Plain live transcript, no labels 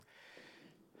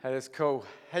Hey, that's cool.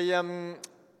 Hey,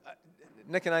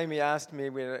 Nick and Amy asked me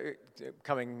when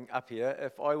coming up here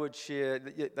if I would share.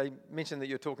 They mentioned that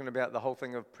you're talking about the whole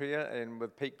thing of prayer, and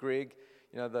with Pete Greig,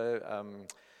 the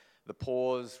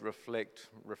pause, reflect,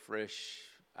 refresh,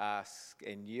 ask,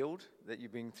 and yield. That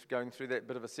you've been going through that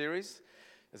bit of a series.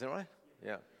 Is that right?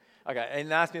 Yeah. Okay.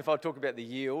 And asked me if I'd talk about the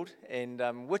yield,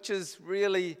 and which is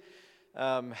really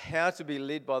how to be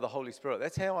led by the Holy Spirit.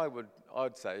 That's how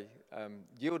I'd say.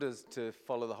 Yield is to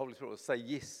follow the Holy Spirit, or say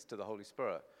yes to the Holy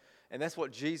Spirit. And that's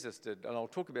what Jesus did, and I'll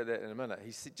talk about that in a minute.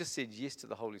 He just said yes to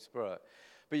the Holy Spirit.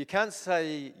 But you can't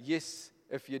say yes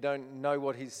if you don't know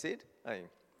what He's said.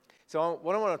 So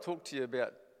what I want to talk to you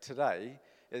about today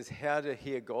is how to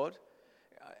hear God.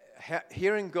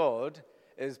 Hearing God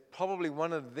is probably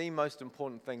one of the most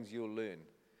important things you'll learn.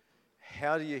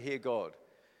 How do you hear God?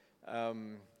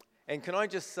 And can I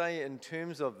just say, in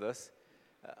terms of this,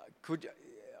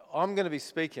 I'm going to be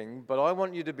speaking, but I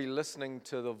want you to be listening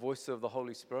to the voice of the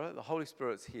Holy Spirit. The Holy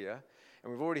Spirit's here,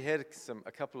 and we've already had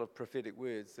a couple of prophetic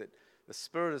words that the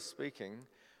Spirit is speaking.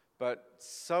 But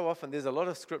so often, there's a lot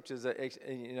of scriptures that,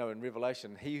 in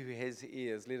Revelation, he who has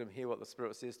ears, let him hear what the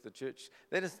Spirit says to the church.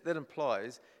 That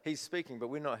implies He's speaking, but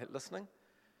we're not listening.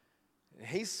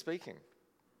 He's speaking.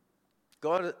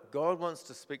 God wants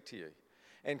to speak to you.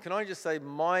 And can I just say,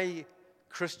 my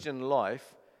Christian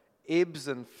life ebbs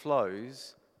and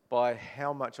flows by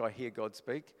how much I hear God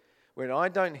speak. When I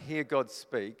don't hear God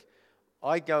speak,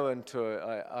 I go into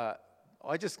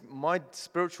my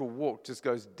spiritual walk just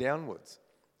goes downwards,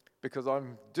 because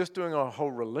I'm just doing a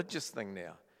whole religious thing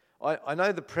now. I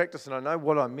know the practice and I know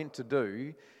what I'm meant to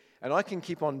do, and I can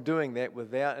keep on doing that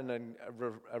without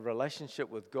a relationship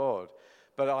with God.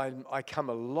 But I come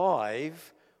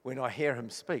alive when I hear Him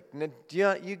speak. Now, do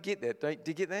you get that? Do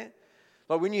you get that?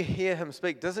 Like when you hear Him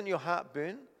speak, doesn't your heart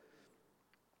burn?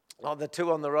 Like the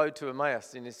two on the road to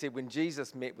Emmaus, and He said when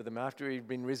Jesus met with them after He'd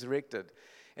been resurrected,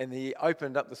 and He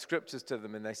opened up the scriptures to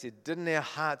them, and they said, "Didn't our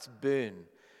hearts burn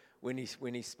when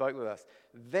He spoke with us?"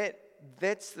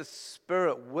 That's the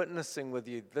Spirit witnessing with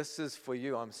you. This is for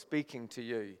you. I'm speaking to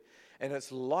you, and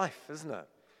it's life, isn't it?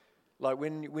 Like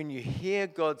when you hear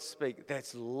God speak,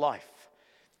 that's life.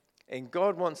 And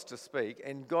God wants to speak,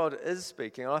 and God is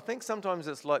speaking. And I think sometimes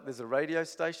it's like there's a radio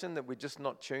station that we're just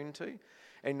not tuned to.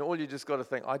 And all you just got to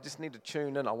think, I just need to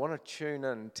tune in. I want to tune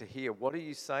in to hear, what are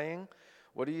you saying?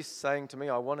 What are you saying to me?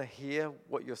 I want to hear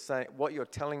what you're saying, what you're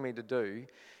telling me to do.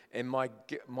 And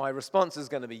my response is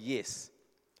going to be yes.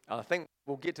 And I think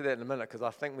we'll get to that in a minute, because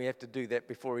I think we have to do that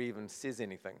before He even says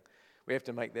anything. We have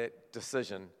to make that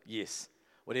decision, yes.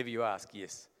 Whatever you ask,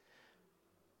 yes.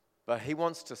 But He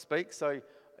wants to speak. So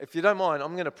if you don't mind,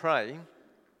 I'm going to pray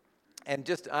and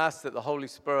just ask that the Holy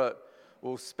Spirit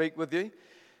will speak with you.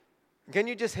 Can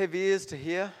you just have ears to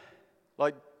hear?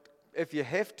 Like, if you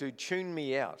have to, tune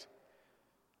me out.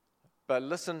 But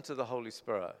listen to the Holy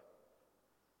Spirit.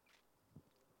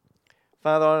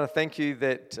 Father, I want to thank You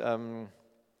that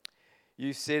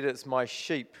You said it's my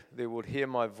sheep that would hear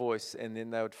my voice and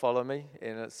then they would follow me.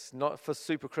 And it's not for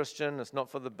super Christian. It's not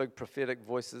for the big prophetic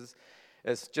voices.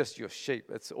 It's just Your sheep.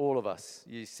 It's all of us.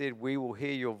 You said we will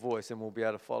hear Your voice and we'll be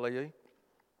able to follow You.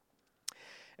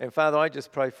 And Father, I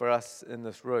just pray for us in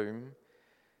this room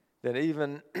that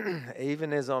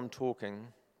even as I'm talking,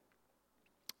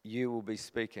 You will be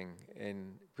speaking.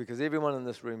 And because everyone in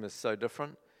this room is so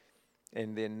different,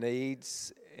 and their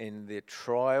needs and their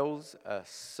trials are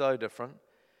so different,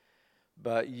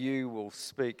 but You will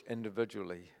speak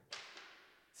individually,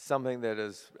 something that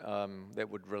is that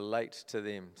would relate to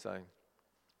them. So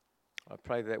I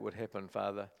pray that would happen,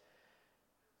 Father,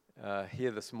 here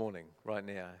this morning, right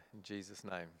now, in Jesus'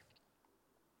 name.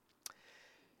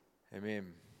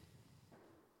 Amen.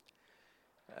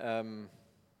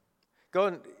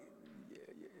 God,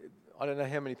 I don't know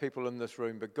how many people in this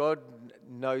room, but God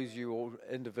knows you all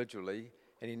individually,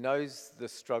 and He knows the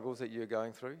struggles that you're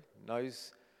going through,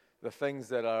 knows the things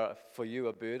that are for you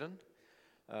a burden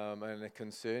and a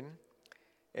concern.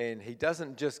 And He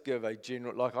doesn't just give a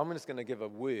general, like I'm just going to give a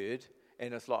word,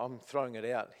 and it's like I'm throwing it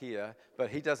out here, but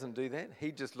He doesn't do that.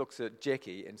 He just looks at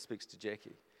Jackie and speaks to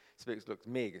Jackie. Looks at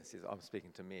Meg and says, I'm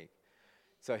speaking to Meg.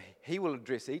 So He will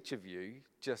address each of you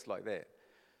just like that.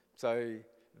 So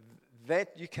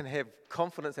that you can have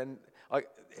confidence. And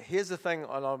here's the thing,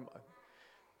 and I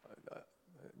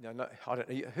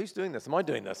don't. Who's doing this? Am I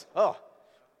doing this? Oh,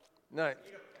 no.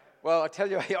 Well, I tell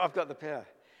you, I've got the power.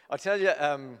 I tell you,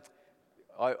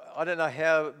 I don't know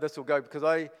how this will go,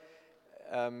 because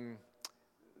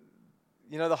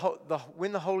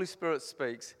when the Holy Spirit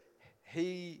speaks,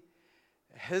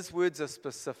 His words are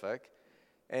specific,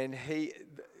 and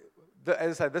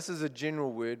as I say, this is a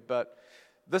general word, but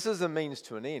this is a means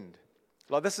to an end.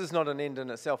 Like, this is not an end in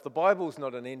itself. The Bible's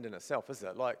not an end in itself, is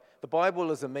it? Like, the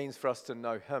Bible is a means for us to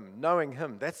know Him. Knowing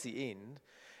Him, that's the end.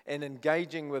 And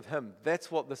engaging with Him, that's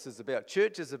what this is about.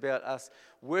 Church is about us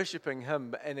worshiping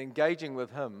Him and engaging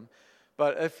with Him.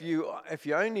 But if you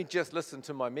only just listen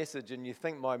to my message and you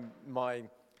think my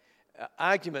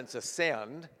arguments are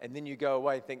sound, and then you go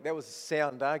away and think that was a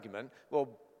sound argument, well,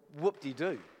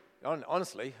 whoop-de-doo.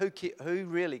 Honestly, who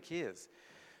really cares?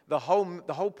 The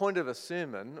whole point of a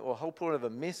sermon or whole point of a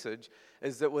message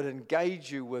is that it would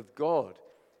engage you with God,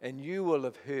 and you will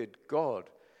have heard God.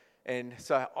 And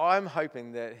so I'm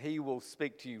hoping that He will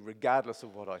speak to you regardless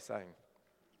of what I say,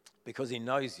 because He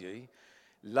knows you,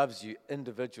 loves you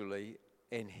individually,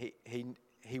 and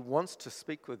He wants to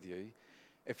speak with you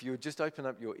if you would just open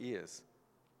up your ears.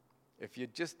 If you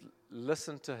just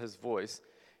listen to His voice,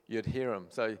 you'd hear Him.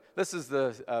 So this is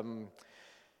the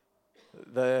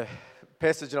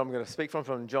passage that I'm going to speak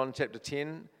from John chapter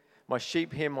 10. My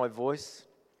sheep hear my voice.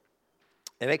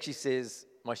 It actually says,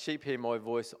 my sheep hear my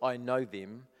voice, I know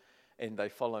them, and they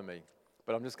follow me.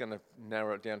 But I'm just going to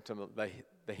narrow it down to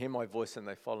they hear my voice and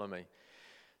they follow me.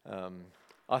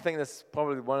 I think that's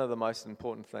probably one of the most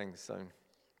important things.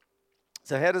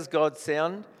 So how does God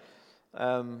sound?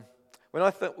 When I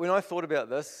thought about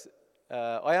this,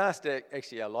 I asked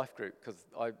actually our life group, because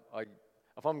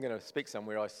if I'm going to speak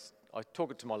somewhere, I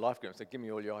talk it to my life group, so give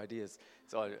me all your ideas.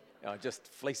 So I just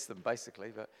fleece them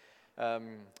basically. But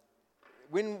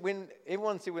when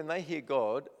everyone said when they hear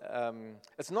God,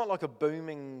 it's not like a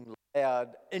booming,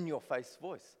 loud, in-your-face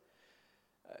voice.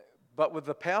 But with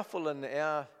the powerful on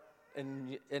earth,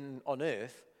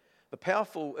 the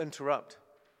powerful interrupt,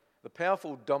 the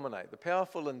powerful dominate, the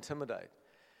powerful intimidate.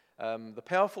 The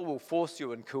powerful will force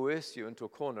you and coerce you into a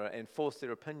corner and force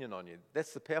their opinion on you.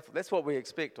 That's the powerful. That's what we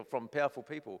expect from powerful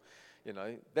people. You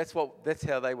know, that's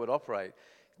how they would operate.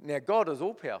 Now, God is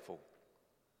all powerful,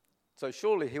 so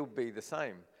surely He'll be the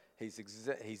same. He's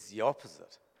the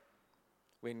opposite.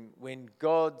 When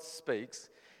God speaks,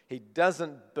 He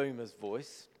doesn't boom His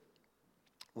voice.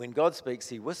 When God speaks,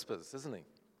 He whispers, isn't He?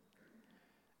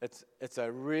 It's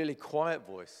a really quiet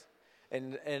voice.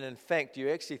 And in fact, you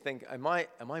actually think, am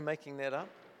I making that up?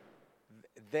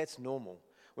 That's normal.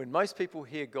 When most people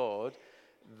hear God,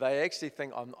 they actually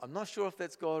think, I'm not sure if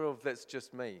that's God or if that's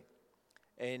just me.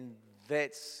 And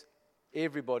that's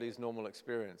everybody's normal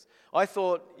experience. I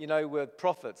thought, with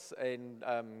prophets, and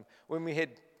when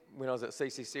I was at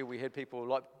CCC, we had people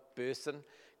like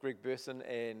Greg Burson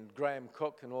and Graham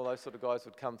Cook and all those sort of guys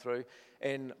would come through,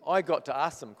 and I got to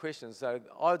ask them questions. So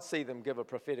I'd see them give a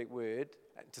prophetic word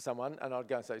to someone, and I'd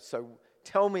go and say, so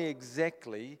tell me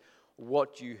exactly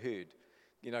what you heard,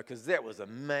 because that was a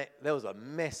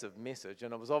massive message,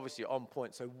 and it was obviously on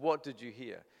point. So what did you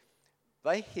hear?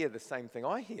 They hear the same thing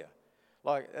I hear.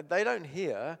 Like, they don't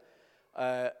hear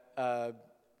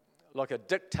like a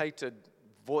dictated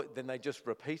voice, then they just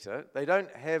repeat it. They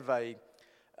don't have a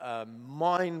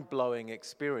mind-blowing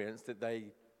experience that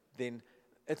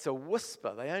it's a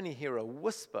whisper. They only hear a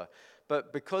whisper.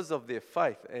 But because of their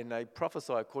faith, and they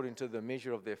prophesy according to the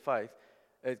measure of their faith,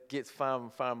 it gets far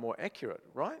and far more accurate,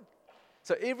 right?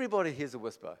 So everybody hears a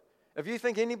whisper. If you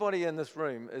think anybody in this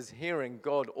room is hearing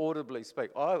God audibly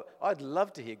speak, I'd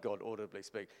love to hear God audibly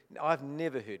speak. I've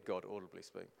never heard God audibly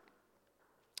speak.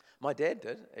 My dad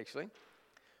did, actually.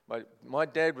 My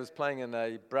dad was playing in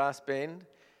a brass band,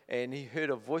 and he heard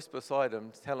a voice beside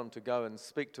him tell him to go and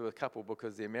speak to a couple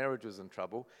because their marriage was in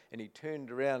trouble, and he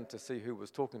turned around to see who was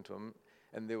talking to him,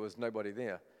 and there was nobody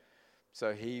there.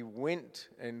 So he went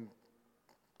and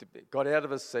got out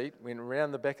of his seat, went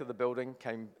around the back of the building,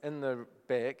 came in the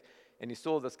back, and he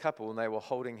saw this couple, and they were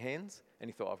holding hands, and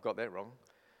he thought, I've got that wrong.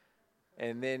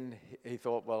 And then he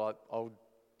thought, well, I'll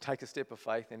take a step of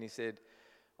faith, and he said,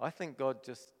 I think God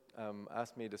just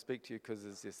asked me to speak to you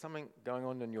because there's something going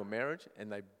on in your marriage,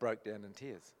 and they broke down in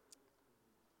tears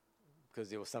because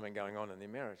there was something going on in their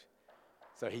marriage.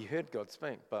 So he heard God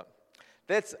speak, but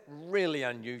that's really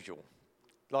unusual.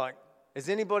 Like, has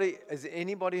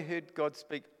anybody heard God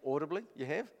speak audibly? You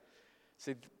have?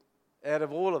 See, out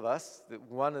of all of us, that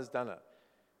one has done it.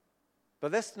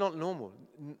 But that's not normal.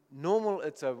 Normal,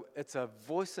 it's a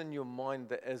voice in your mind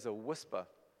that is a whisper,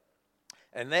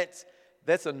 and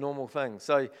that's a normal thing.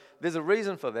 So there's a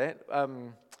reason for that.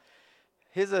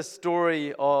 Here's a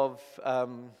story of,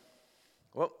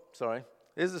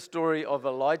 Here's a story of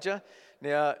Elijah.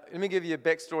 Now, let me give you a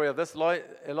backstory of this.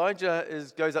 Elijah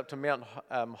goes up to Mount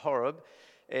Horeb,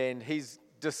 and he's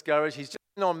discouraged. He's just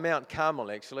on Mount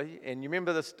Carmel, actually. And you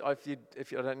remember this,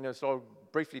 if you don't know, so I'll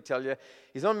briefly tell you.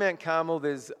 He's on Mount Carmel.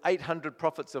 There's 800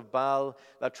 prophets of Baal.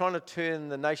 They're trying to turn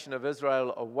the nation of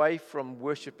Israel away from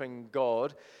worshipping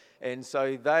God. And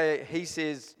so he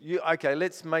says,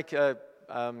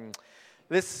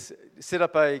 let's set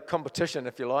up a competition,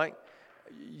 if you like.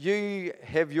 You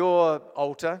have your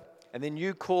altar, and then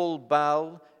you call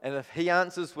Baal, and if he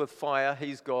answers with fire,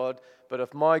 he's God. But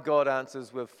if my God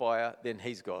answers with fire, then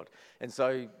he's God. And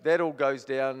so that all goes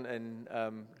down, and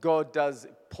God does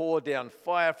pour down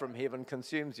fire from heaven,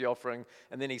 consumes the offering,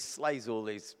 and then he slays all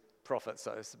these prophets.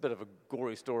 So it's a bit of a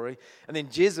gory story. And then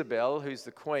Jezebel, who's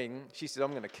the queen, she said,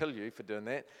 I'm going to kill you for doing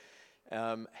that.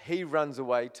 He runs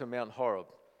away to Mount Horeb.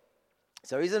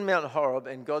 So he's in Mount Horeb,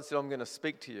 and God said, I'm going to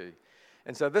speak to you.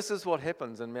 And so this is what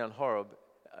happens in Mount Horeb.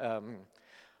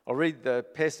 I'll read the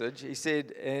passage. He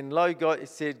said, and lo, God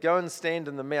said, go and stand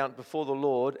in the mount before the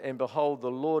Lord, and behold, the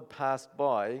Lord passed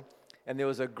by, and there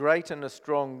was a great and a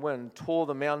strong wind, tore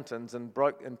the mountains and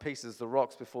broke in pieces the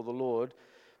rocks before the Lord,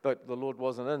 but the Lord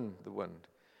wasn't in the wind.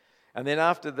 And then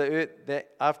after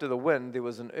the wind, there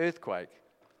was an earthquake,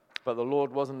 but the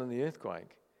Lord wasn't in the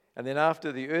earthquake. And then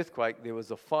after the earthquake, there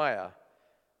was a fire,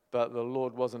 but the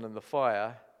Lord wasn't in the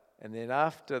fire. And then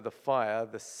after the fire,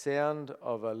 the sound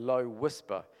of a low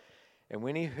whisper. And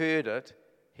when he heard it,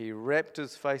 he wrapped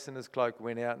his face in his cloak,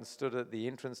 went out and stood at the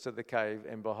entrance to the cave.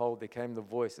 And behold, there came the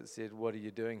voice that said, what are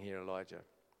you doing here, Elijah?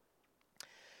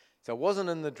 So it wasn't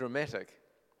in the dramatic.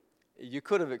 You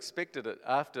could have expected it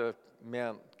after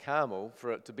Mount Carmel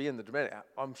for it to be in the dramatic.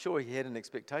 I'm sure he had an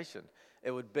expectation. It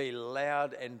would be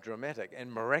loud and dramatic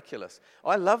and miraculous.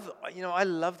 I love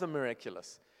the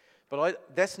miraculous.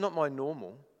 But that's not my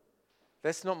normal.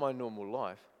 That's not my normal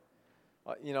life.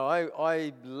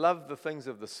 I love the things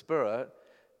of the Spirit,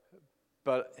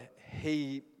 but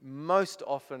he most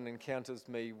often encounters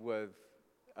me with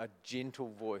a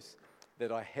gentle voice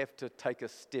that I have to take a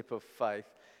step of faith,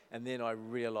 and then I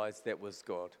realize that was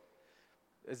God.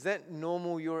 Is that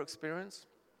normal, your experience?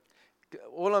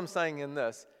 All I'm saying in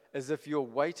this is if you're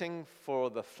waiting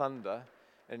for the thunder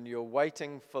and you're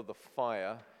waiting for the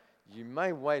fire, you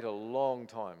may wait a long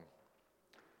time.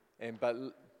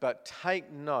 But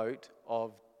take note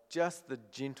of just the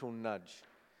gentle nudge.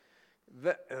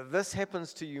 This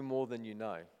happens to you more than you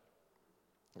know.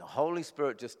 The Holy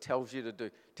Spirit just tells you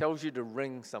to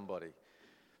ring somebody.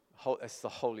 It's the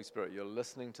Holy Spirit. You're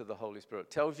listening to the Holy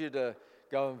Spirit. Tells you to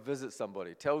go and visit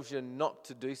somebody. Tells you not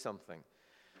to do something.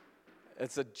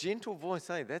 It's a gentle voice.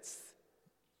 Hey, that's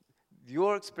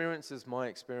your experience is my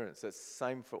experience. It's the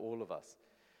same for all of us.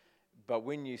 But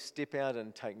when you step out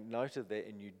and take note of that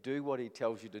and you do what he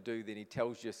tells you to do, then he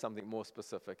tells you something more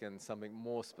specific and something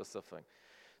more specific.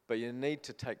 But you need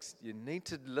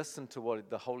to listen to what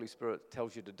the Holy Spirit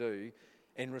tells you to do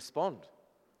and respond.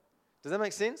 Does that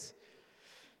make sense?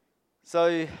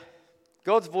 So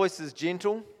God's voice is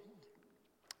gentle,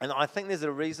 and I think there's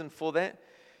a reason for that.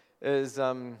 Is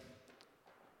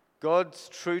God's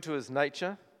true to his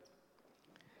nature.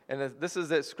 And this is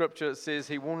that scripture. It says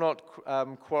he will not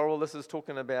quarrel. This is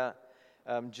talking about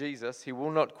Jesus. He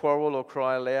will not quarrel or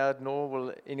cry aloud, nor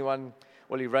will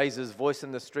he raise his voice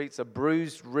in the streets. A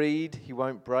bruised reed he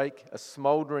won't break. A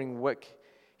smouldering wick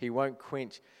he won't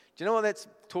quench. Do you know what that's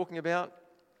talking about?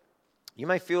 You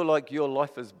may feel like your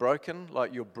life is broken,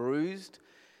 like you're bruised.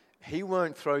 He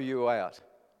won't throw you out.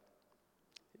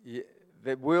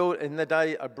 In the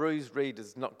day, a bruised reed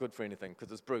is not good for anything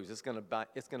because it's bruised. It's going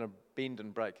to bend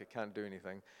and break. It can't do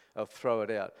anything. They'll throw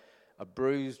it out. A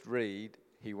bruised reed,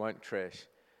 he won't trash.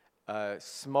 A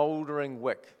smouldering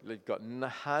wick, you've got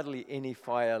hardly any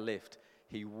fire left.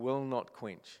 He will not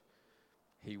quench.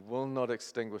 He will not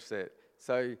extinguish that.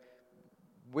 So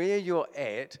where you're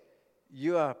at,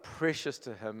 you are precious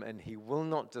to him, and he will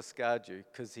not discard you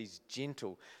because he's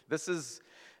gentle. This is...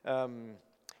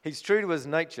 He's true to his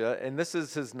nature, and this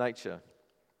is his nature.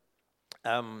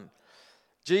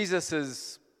 Jesus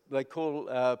is, they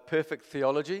call perfect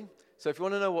theology. So if you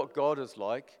want to know what God is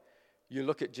like, you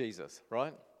look at Jesus,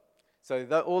 right? So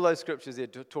all those scriptures there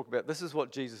talk about this is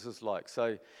what Jesus is like.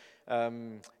 So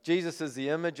Jesus is the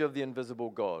image of the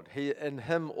invisible God. In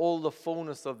him all the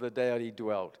fullness of the deity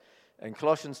dwelt. In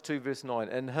Colossians 2 verse 9,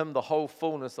 in him the whole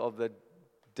fullness of the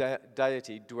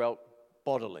deity dwelt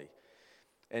bodily.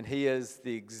 And he is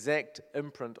the exact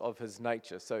imprint of his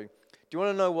nature. So do you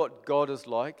want to know what God is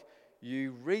like?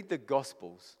 You read the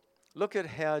Gospels. Look at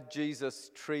how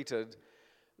Jesus treated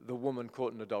the woman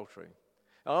caught in adultery.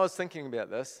 And I was thinking about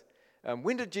this.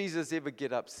 When did Jesus ever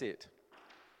get upset?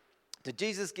 Did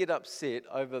Jesus get upset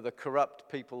over the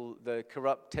corrupt people, the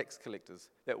corrupt tax collectors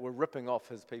that were ripping off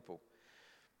his people?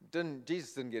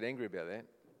 Jesus didn't get angry about that.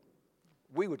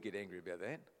 We would get angry about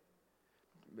that.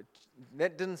 But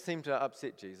that didn't seem to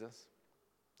upset Jesus,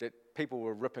 that people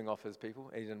were ripping off his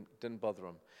people. He didn't bother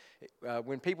him.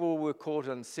 When people were caught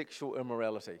in sexual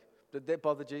immorality, did that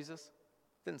bother Jesus?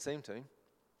 Didn't seem to.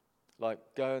 Like,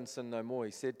 go and sin no more,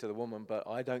 he said to the woman, but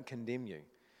I don't condemn you.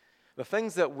 The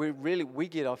things that we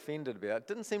get offended about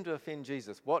didn't seem to offend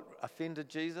Jesus. What offended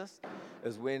Jesus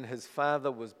is when his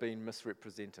Father was being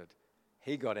misrepresented.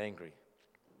 He got angry.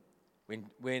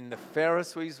 When the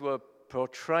Pharisees were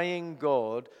portraying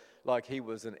God like he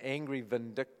was an angry,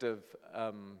 vindictive,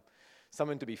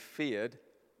 someone to be feared,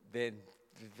 then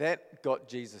that got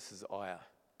Jesus' ire,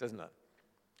 doesn't it?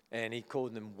 And he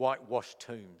called them whitewashed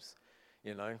tombs,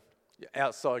 you know.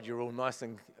 Outside you're all nice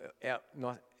and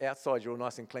outside you're all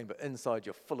nice and clean, but inside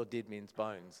you're full of dead men's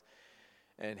bones.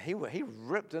 And he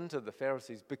ripped into the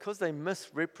Pharisees because they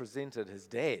misrepresented his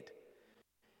dad.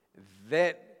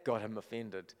 That got him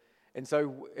offended. And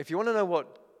so if you want to know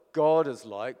what God is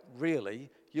like, really,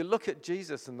 you look at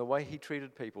Jesus and the way he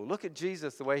treated people. Look at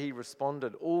Jesus, the way he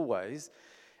responded always.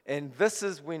 And this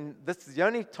is the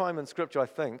only time in Scripture, I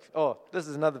think, this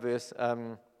is another verse.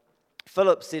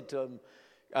 Philip said to him,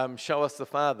 show us the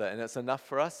Father, and it's enough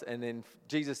for us. And then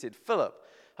Jesus said, Philip,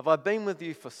 have I been with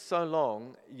you for so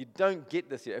long, you don't get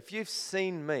this yet. If you've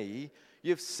seen me,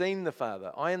 you've seen the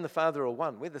Father. I and the Father are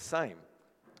one. We're the same.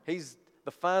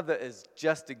 The Father is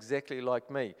just exactly like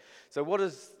me. So what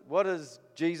is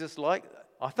Jesus like?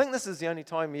 I think this is the only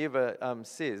time he ever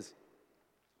says.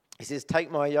 He says, take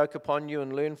my yoke upon you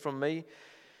and learn from me,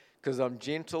 because I'm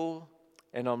gentle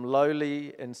and I'm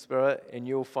lowly in spirit, and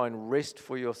you'll find rest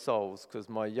for your souls, because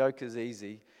my yoke is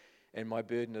easy and my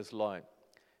burden is light.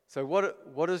 So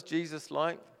what is Jesus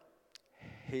like?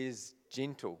 He's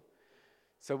gentle.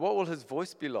 So what will his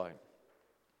voice be like?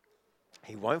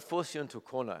 He won't force you into a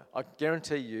corner. I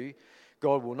guarantee you,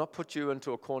 God will not put you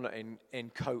into a corner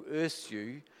and coerce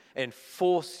you and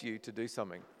force you to do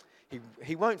something.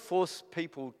 He won't force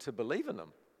people to believe in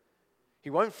him. He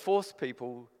won't force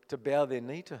people to bow their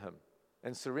knee to him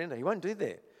and surrender. He won't do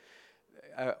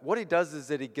that. What he does is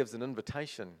that he gives an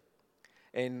invitation.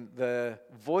 And the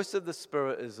voice of the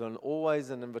Spirit is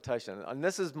always an invitation. And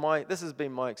this has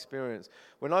been my experience.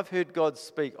 When I've heard God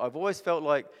speak, I've always felt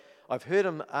like I've heard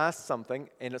him ask something,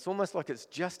 and it's almost like it's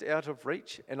just out of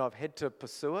reach, and I've had to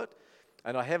pursue it,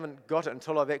 and I haven't got it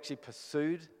until I've actually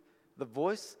pursued the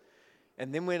voice.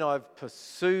 And then when I've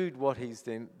pursued what he's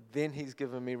then he's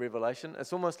given me revelation.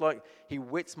 It's almost like he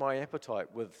whets my appetite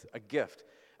with a gift,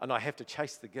 and I have to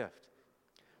chase the gift.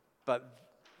 But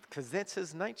because that's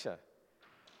his nature.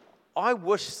 I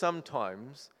wish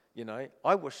sometimes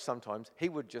he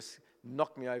would just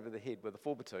knock me over the head with a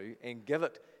 4x2 and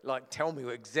tell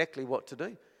me exactly what to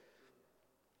do.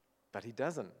 But he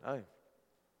doesn't, no.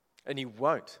 And he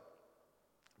won't,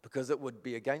 because it would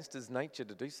be against his nature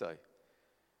to do so.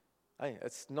 Hey,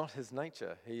 it's not his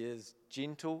nature. He is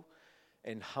gentle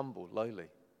and humble, lowly.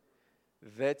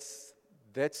 That's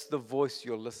the voice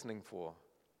you're listening for.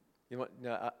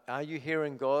 Are you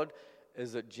hearing God?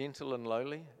 Is it gentle and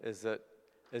lowly? Is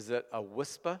it a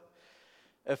whisper?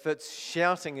 If it's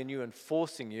shouting in you and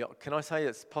forcing you, can I say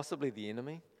it's possibly the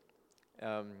enemy?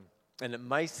 And it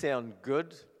may sound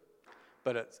good,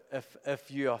 but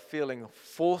if you are feeling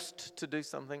forced to do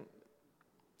something,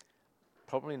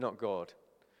 probably not God,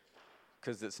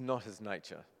 because it's not his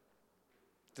nature.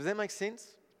 Does that make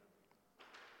sense?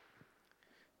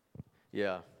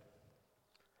 Yeah.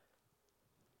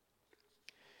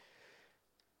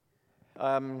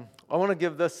 I want to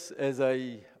give this as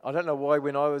I don't know why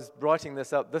when I was writing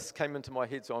this up, this came into my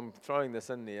head, so I'm throwing this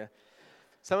in there.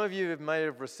 Some of you may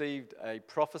have received a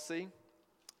prophecy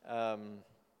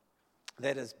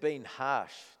that has been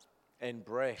harsh and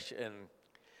brash,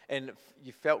 and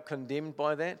you felt condemned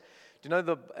by that. Do you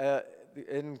know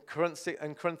in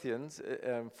Corinthians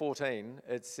 14,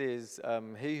 it says,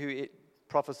 he who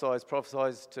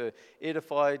prophesies to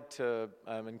edify, to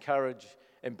encourage,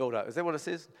 and build up. Is that what it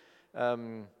says?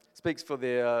 Speaks for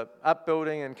their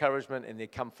upbuilding, encouragement, and their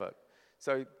comfort.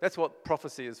 So that's what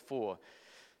prophecy is for.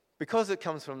 Because it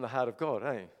comes from the heart of God,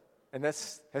 eh? And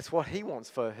that's what he wants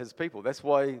for his people. That's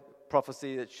why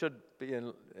prophecy, it should be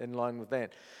in line with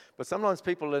that. But sometimes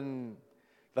people,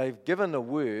 they've given a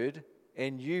word,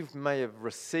 and you may have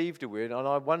received a word, and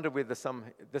I wonder whether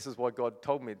this is why God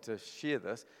told me to share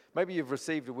this. Maybe you've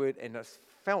received a word, and it's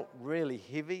felt really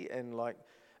heavy, and like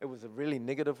it was a really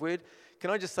negative word. Can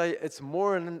I just say, it's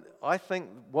more, I think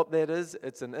what that is,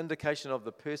 it's an indication of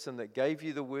the person that gave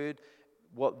you the word,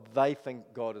 what they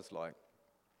think God is like.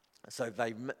 So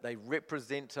they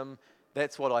represent him.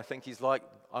 That's what I think he's like.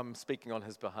 I'm speaking on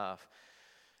his behalf.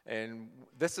 And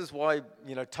this is why,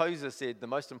 Tozer said the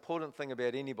most important thing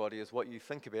about anybody is what you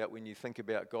think about when you think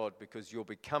about God, because you're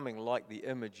becoming like the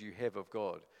image you have of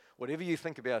God. Whatever you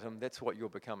think about him, that's what you're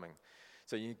becoming.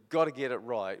 So you've got to get it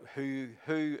right. Who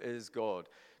is God?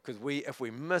 Because if we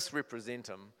misrepresent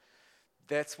him,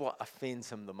 that's what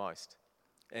offends him the most.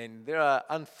 And there are,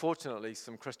 unfortunately,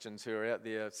 some Christians who are out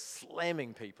there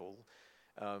slamming people,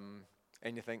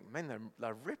 and you think, man,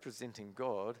 they're representing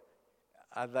God.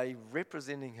 Are they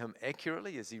representing him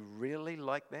accurately? Is he really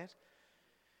like that?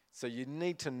 So you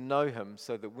need to know him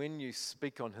so that when you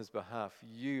speak on his behalf,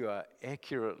 you are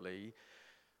accurately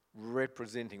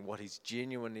representing what he's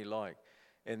genuinely like.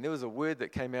 And there was a word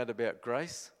that came out about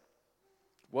grace.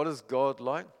 What is God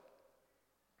like?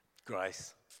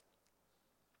 Grace.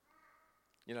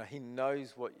 He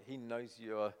knows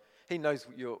your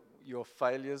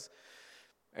failures.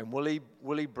 And will he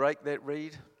break that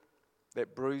reed?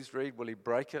 That bruised reed, will he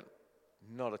break it?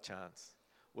 Not a chance.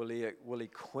 Will he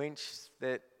quench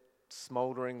that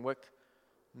smouldering wick?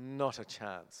 Not a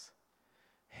chance.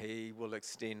 He will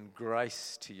extend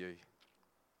grace to you.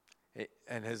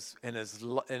 And his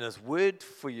word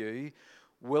for you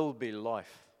will be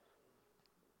life.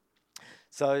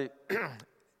 So,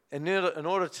 in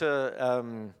order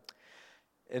to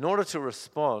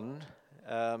respond,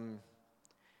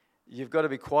 you've got to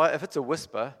be quiet. If it's a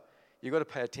whisper, you've got to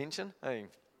pay attention. I mean,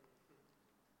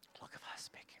 look, if I was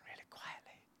speaking really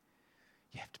quietly,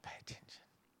 you have to pay attention.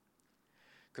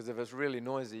 Because if it's really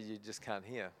noisy, you just can't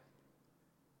hear.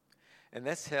 And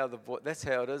that's how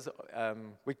it is. I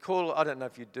don't know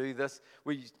if you do this,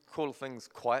 we call things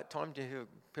quiet time. Do you hear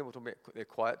people talk about their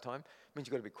quiet time? It means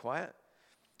you've got to be quiet.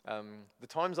 The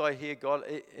times I hear God,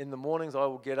 in the mornings I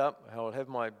will get up, I will have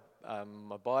my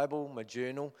Bible, my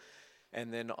journal,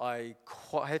 and then I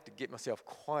have to get myself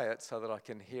quiet so that I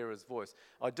can hear his voice.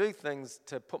 I do things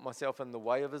to put myself in the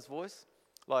way of his voice.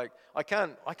 Like, I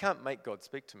can't make God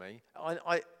speak to me.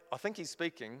 I think he's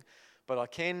speaking, but I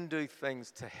can do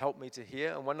things to help me to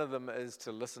hear, and one of them is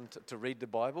to listen to read the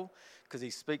Bible, because he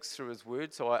speaks through his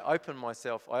word. So I open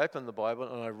the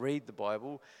Bible and I read the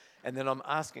Bible, and then I'm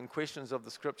asking questions of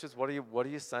the scriptures. What are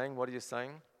you saying? What are you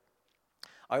saying?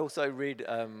 I also read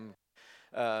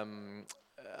a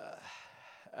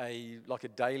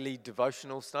daily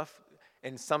devotional stuff,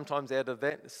 and sometimes out of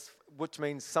that, which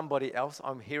means somebody else,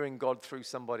 I'm hearing God through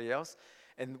somebody else,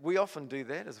 and we often do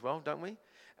that as well, don't we?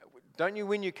 Don't you,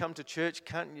 when you come to church,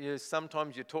 can't you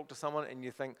sometimes you talk to someone and you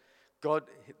think, God,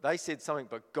 they said something,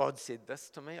 but God said this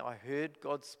to me. I heard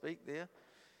God speak there.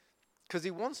 Because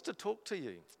he wants to talk to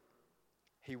you.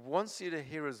 He wants you to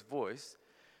hear his voice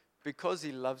because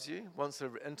he loves you, wants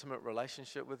an intimate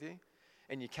relationship with you.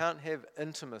 And you can't have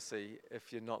intimacy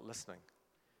if you're not listening.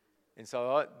 And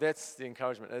so that's the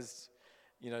encouragement is,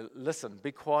 listen.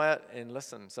 Be quiet and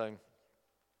listen. So,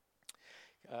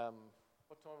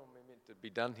 what time am I meant to be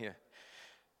done here?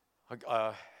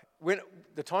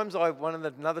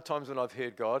 Another times when I've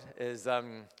heard God is,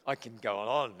 I can go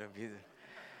on.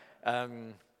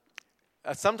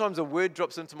 Sometimes a word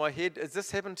drops into my head. Has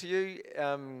this happened to you?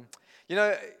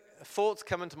 Thoughts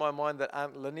come into my mind that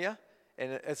aren't linear.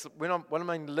 And what I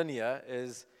mean linear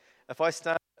is if I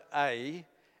start at A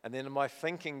and then my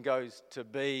thinking goes to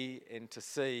B and to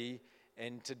C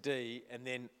and to D and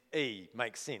then E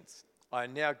makes sense. I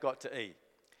now got to E.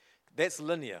 That's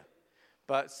linear.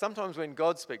 But sometimes when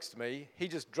God speaks to me, he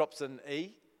just drops in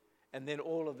E and then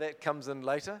all of that comes in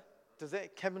later. Does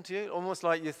that happen to you? Almost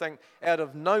like you think out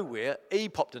of nowhere, E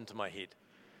popped into my head.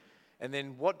 And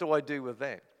then what do I do with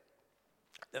that?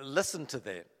 Listen to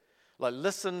that. Like,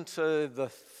 listen to the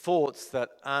thoughts that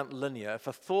aren't linear. If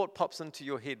a thought pops into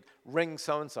your head, ring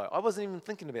so-and-so. I wasn't even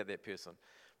thinking about that person.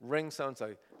 Ring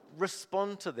so-and-so.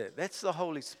 Respond to that. That's the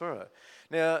Holy Spirit.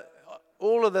 Now,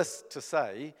 all of this to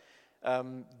say,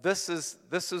 this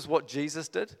is what Jesus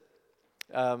did.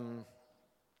 Where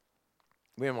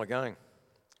am I going?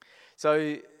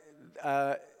 So,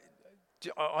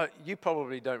 you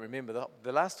probably don't remember.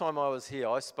 The last time I was here,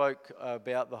 I spoke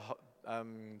about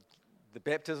the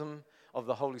baptism of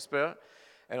the Holy Spirit,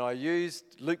 and I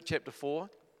used Luke chapter 4,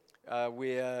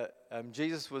 where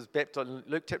Jesus was baptized. In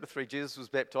Luke chapter 3, Jesus was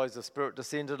baptized, the Spirit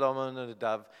descended on him in a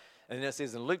dove, and it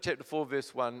says in Luke chapter 4,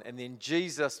 verse 1, and then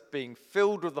Jesus, being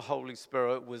filled with the Holy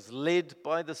Spirit, was led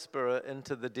by the Spirit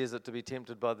into the desert to be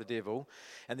tempted by the devil,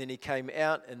 and then he came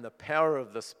out in the power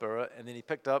of the Spirit, and then he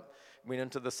picked up went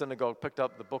into the synagogue, picked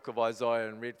up the book of Isaiah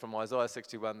and read from Isaiah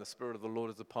 61, the Spirit of the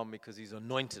Lord is upon me because he's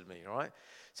anointed me, right?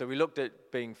 So we looked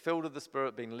at being filled with the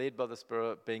Spirit, being led by the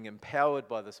Spirit, being empowered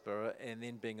by the Spirit, and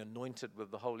then being anointed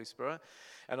with the Holy Spirit.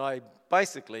 And I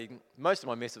basically, most of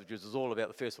my messages was all about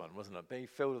the first one, wasn't it? Being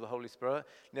filled with the Holy Spirit.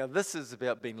 Now this is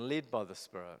about being led by the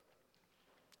Spirit.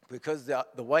 Because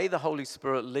the way the Holy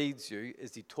Spirit leads you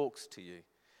is he talks to you,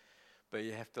 but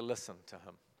you have to listen to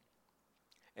him.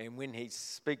 And when he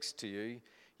speaks to you,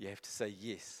 you have to say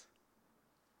yes.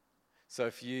 So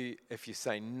if you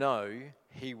say no,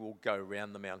 he will go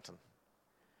round the mountain.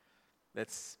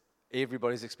 That's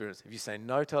everybody's experience. If you say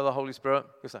no to the Holy Spirit,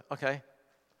 you'll say, okay,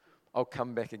 I'll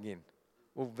come back again.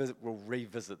 We'll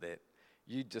revisit that.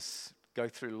 You just go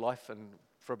through life and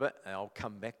for a bit, and I'll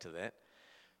come back to that,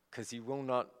 because he will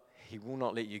not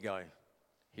let you go.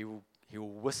 He will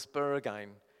whisper again,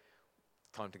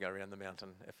 time to go around the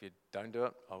mountain. If you don't do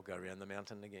it, I'll go around the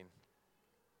mountain again.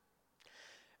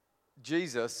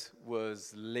 Jesus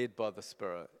was led by the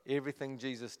Spirit. Everything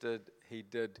Jesus did, he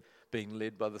did being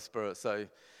led by the Spirit. So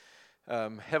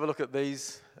have a look at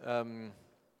these.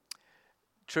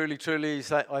 Truly, truly,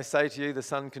 I say to you, the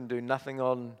Son can do nothing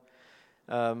on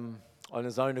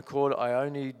his own accord. I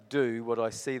only do what I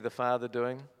see the Father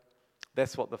doing.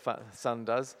 That's what the Son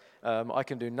does. I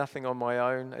can do nothing on my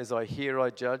own. As I hear, I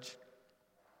judge.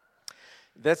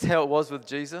 That's how it was with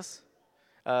Jesus.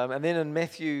 And then in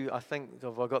Matthew, I think,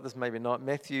 have I got this? Maybe not.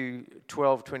 Matthew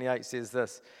 12:28 says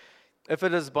this: if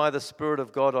it is by the Spirit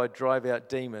of God I drive out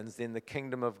demons, then the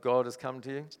kingdom of God has come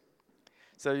to you.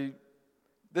 So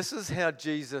this is how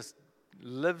Jesus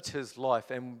lived his life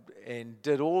and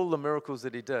did all the miracles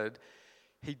that he did.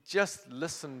 He just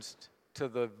listened to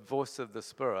the voice of the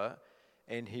Spirit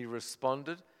and he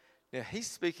responded. Now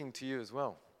he's speaking to you as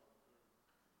well.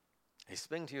 He's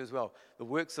speaking to you as well. The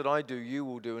works that I do, you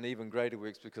will do, and even greater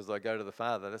works, because I go to the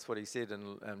Father. That's what he said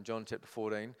in John chapter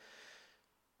 14.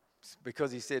 Because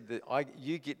he said that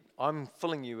I'm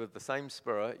filling you with the same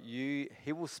Spirit.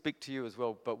 He will speak to you as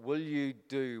well. But will you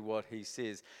do what he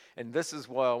says? And this is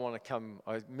why I want to come.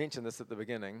 I mentioned this at the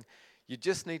beginning. You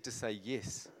just need to say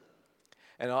yes.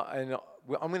 And I'm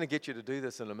going to get you to do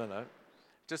this in a minute,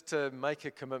 just to make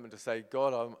a commitment to say,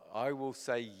 God, I will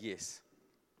say yes.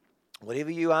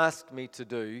 Whatever you ask me to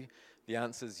do, the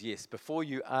answer is yes. Before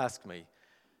you ask me,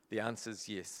 the answer is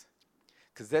yes.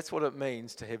 Because that's what it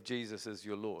means to have Jesus as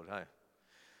your Lord. Hey?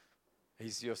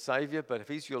 He's your Savior, but if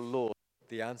he's your Lord,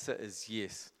 the answer is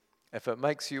yes. If it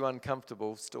makes you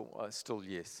uncomfortable, still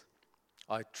yes.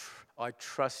 I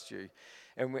trust you.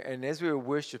 And as we were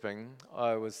worshiping,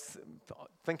 I was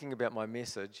thinking about my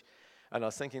message, and I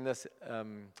was thinking this.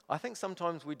 I think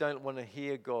sometimes we don't want to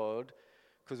hear God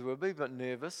because we're a bit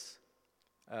nervous.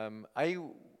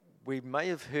 We may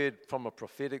have heard from a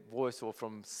prophetic voice or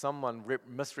from someone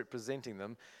misrepresenting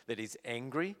them that he's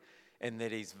angry and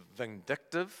that he's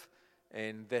vindictive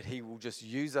and that he will just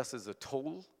use us as a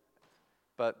tool.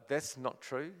 But that's not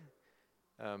true.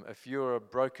 If you're a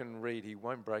broken reed, he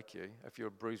won't break you. If you're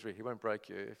a bruised reed, he won't break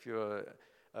you. If you're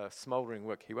a smouldering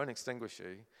wick, he won't extinguish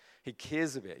you. He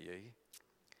cares about you.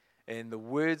 And the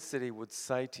words that he would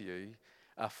say to you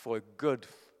are for good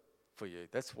for you.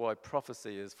 That's why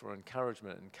prophecy is for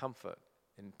encouragement and comfort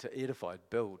and to edify,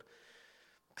 build.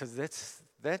 Because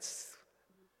that's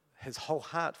his whole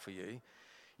heart for you.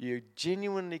 You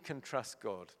genuinely can trust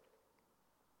God.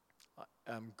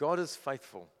 God is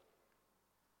faithful.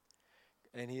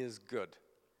 And he is good.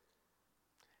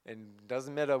 And it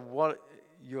doesn't matter what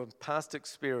your past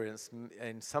experience,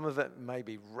 and some of it may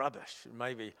be rubbish, it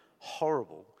may be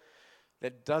horrible,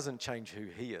 that doesn't change who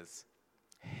he is.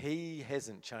 He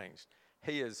hasn't changed.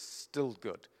 He is still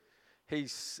good. He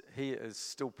is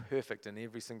still perfect in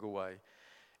every single way.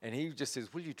 And he just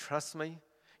says, will you trust me?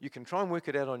 You can try and work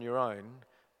it out on your own,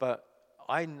 but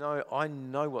I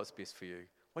know what's best for you.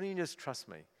 Why don't you just trust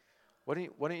me? Why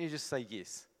don't you just say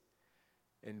yes?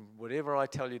 And whatever I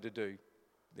tell you to do,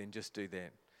 then just do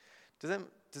that.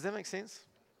 Does that make sense?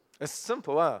 It's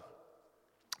simple,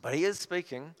 but he is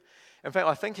speaking. In fact,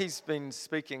 I think he's been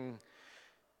speaking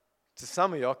to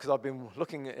some of you, because I've been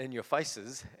looking in your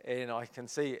faces, and I can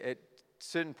see at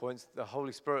certain points the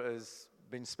Holy Spirit has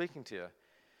been speaking to you.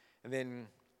 And then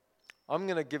I'm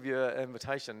going to give you an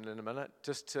invitation in a minute,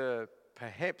 just to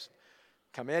perhaps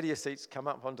come out of your seats, come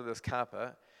up onto this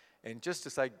carpet, and just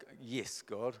to say, yes,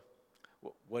 God,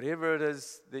 whatever it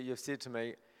is that you've said to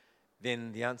me,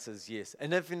 then the answer is yes.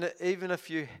 And even if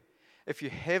you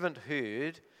haven't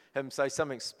heard him say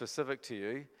something specific to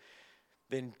you,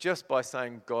 then just by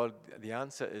saying, God, the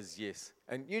answer is yes.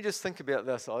 And you just think about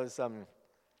this.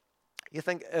 You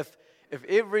think if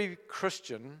every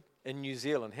Christian in New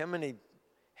Zealand,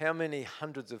 how many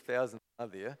hundreds of thousands are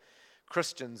there,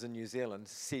 Christians in New Zealand,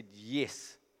 said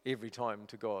yes every time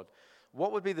to God?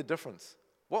 What would be the difference?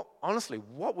 Honestly,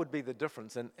 what would be the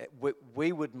difference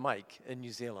we would make in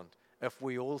New Zealand if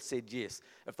we all said yes?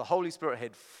 If the Holy Spirit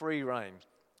had free reign?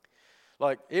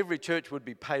 Like, every church would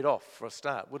be paid off for a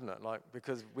start, wouldn't it? Like,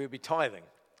 because we'd be tithing.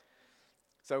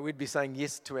 So we'd be saying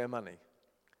yes to our money.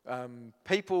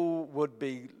 People would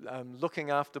be looking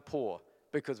after poor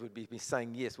because we'd be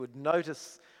saying yes. We'd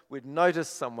notice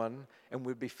someone and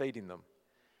we'd be feeding them.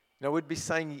 We'd be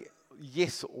saying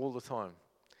yes all the time.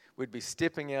 We'd be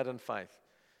stepping out in faith.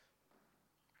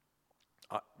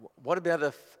 What about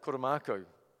if Koromako,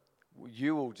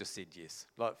 you all just said yes?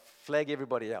 Like, flag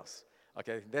everybody else.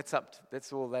 Okay, that's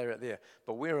all they're there.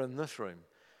 But we're in this room.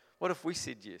 What if we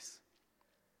said yes?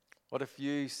 What if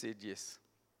you said yes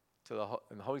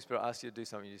and the Holy Spirit asked you to do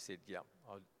something, you said, yeah,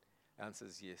 answer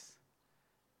is yes.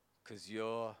 Because you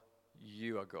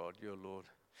are God, you're Lord.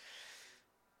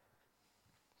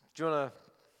 Do you want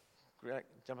to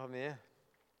jump up in the air?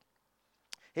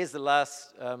 Here's the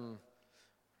last, no,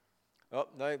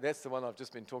 that's the one I've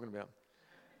just been talking about.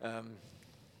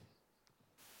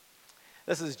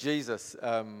 This is Jesus,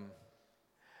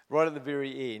 right at the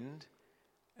very end.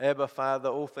 Abba, Father,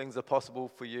 all things are possible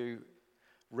for you.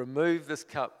 Remove this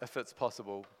cup if it's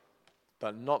possible,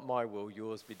 but not my will,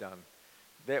 yours be done.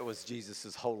 That was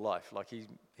Jesus' whole life. Like, he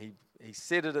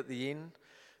said it at the end,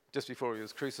 just before he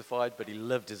was crucified, but he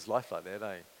lived his life like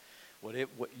that,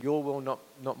 your will,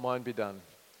 not mine, be done.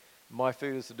 My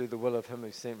food is to do the will of him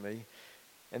who sent me.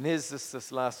 And there's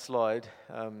this last slide.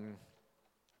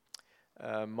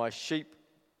 My sheep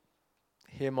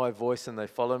hear my voice and they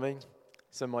follow me.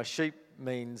 So my sheep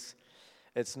means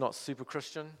it's not super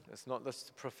Christian. It's not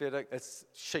this prophetic. It's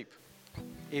sheep.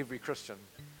 Every Christian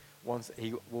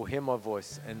he will hear my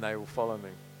voice and they will follow me.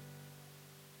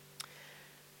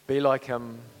 Be like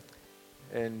him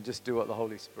and just do what the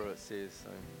Holy Spirit says. So,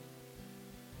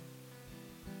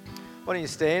 why don't you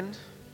stand?